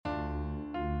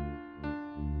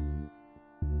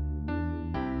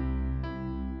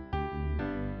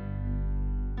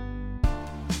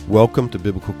Welcome to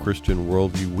Biblical Christian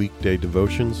Worldview Weekday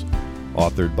Devotions,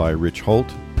 authored by Rich Holt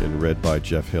and read by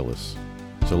Jeff Hillis.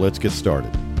 So let's get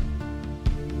started.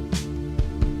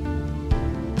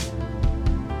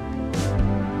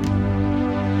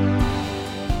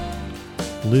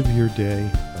 Live your day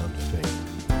on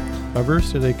faith. Our verse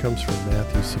today comes from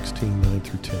Matthew 16, 9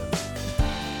 through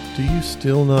 10. Do you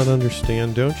still not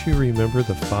understand? Don't you remember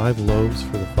the 5 loaves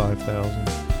for the 5,000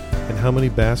 and how many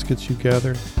baskets you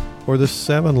gathered? Or the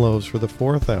 7 loaves for the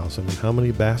 4,000 and how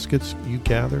many baskets you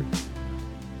gathered?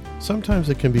 Sometimes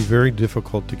it can be very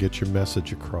difficult to get your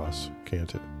message across,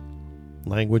 can't it?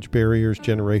 Language barriers,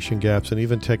 generation gaps, and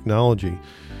even technology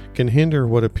can hinder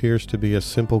what appears to be a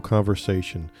simple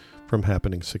conversation from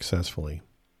happening successfully.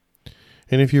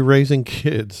 And if you're raising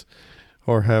kids,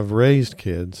 or have raised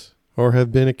kids, or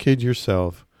have been a kid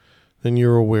yourself, then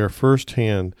you're aware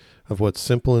firsthand of what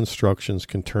simple instructions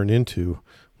can turn into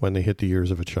when they hit the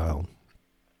ears of a child.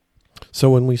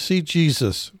 So when we see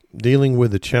Jesus dealing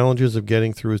with the challenges of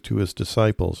getting through to his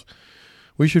disciples,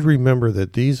 we should remember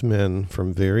that these men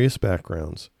from various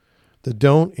backgrounds that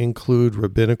don't include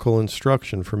rabbinical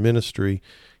instruction for ministry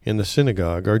in the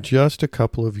synagogue are just a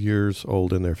couple of years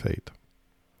old in their faith.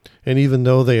 And even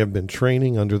though they have been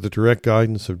training under the direct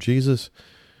guidance of Jesus,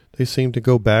 they seem to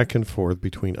go back and forth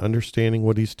between understanding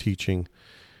what he's teaching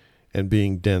and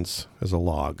being dense as a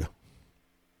log.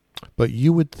 But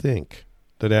you would think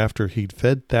that after he'd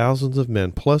fed thousands of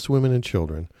men, plus women and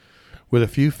children, with a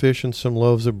few fish and some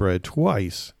loaves of bread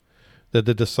twice, that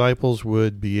the disciples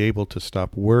would be able to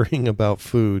stop worrying about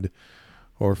food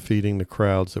or feeding the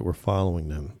crowds that were following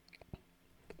them.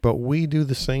 But we do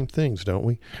the same things, don't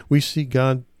we? We see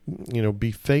God,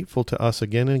 be faithful to us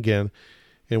again and again,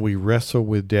 and we wrestle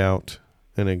with doubt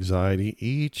and anxiety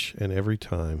each and every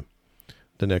time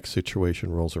the next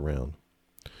situation rolls around.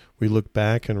 We look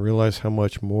back and realize how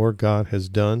much more God has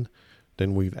done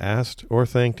than we've asked or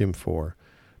thanked him for.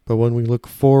 But when we look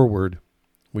forward,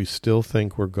 we still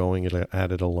think we're going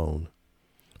at it alone.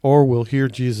 Or we'll hear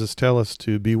Jesus tell us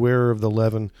to beware of the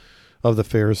leaven of the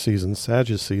Pharisees and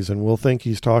Sadducees, and we'll think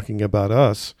he's talking about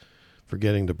us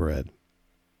forgetting the bread.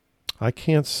 I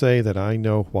can't say that I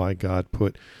know why God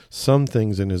put some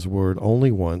things in his word only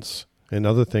once and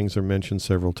other things are mentioned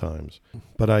several times.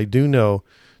 But I do know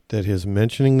that his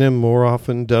mentioning them more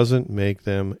often doesn't make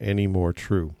them any more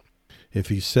true. If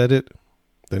he said it,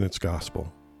 then it's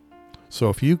gospel. So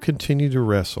if you continue to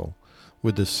wrestle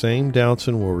with the same doubts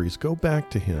and worries, go back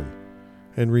to him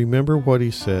and remember what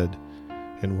he said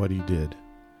and what he did.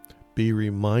 Be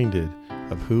reminded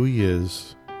of who he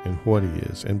is and what he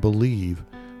is, and believe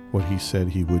what he said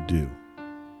he would do.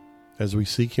 As we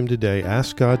seek him today,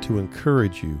 ask God to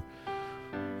encourage you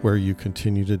where you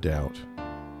continue to doubt.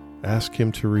 Ask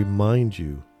him to remind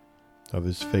you of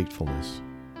his faithfulness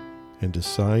and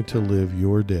decide to live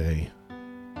your day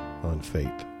on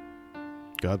faith.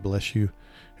 God bless you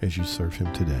as you serve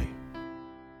him today.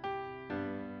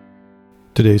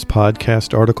 Today's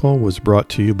podcast article was brought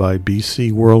to you by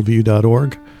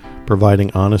bcworldview.org,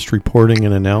 providing honest reporting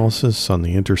and analysis on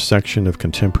the intersection of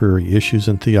contemporary issues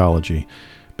and theology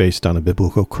based on a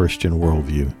biblical Christian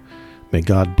worldview. May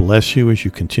God bless you as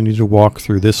you continue to walk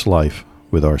through this life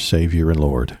with our Savior and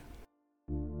Lord.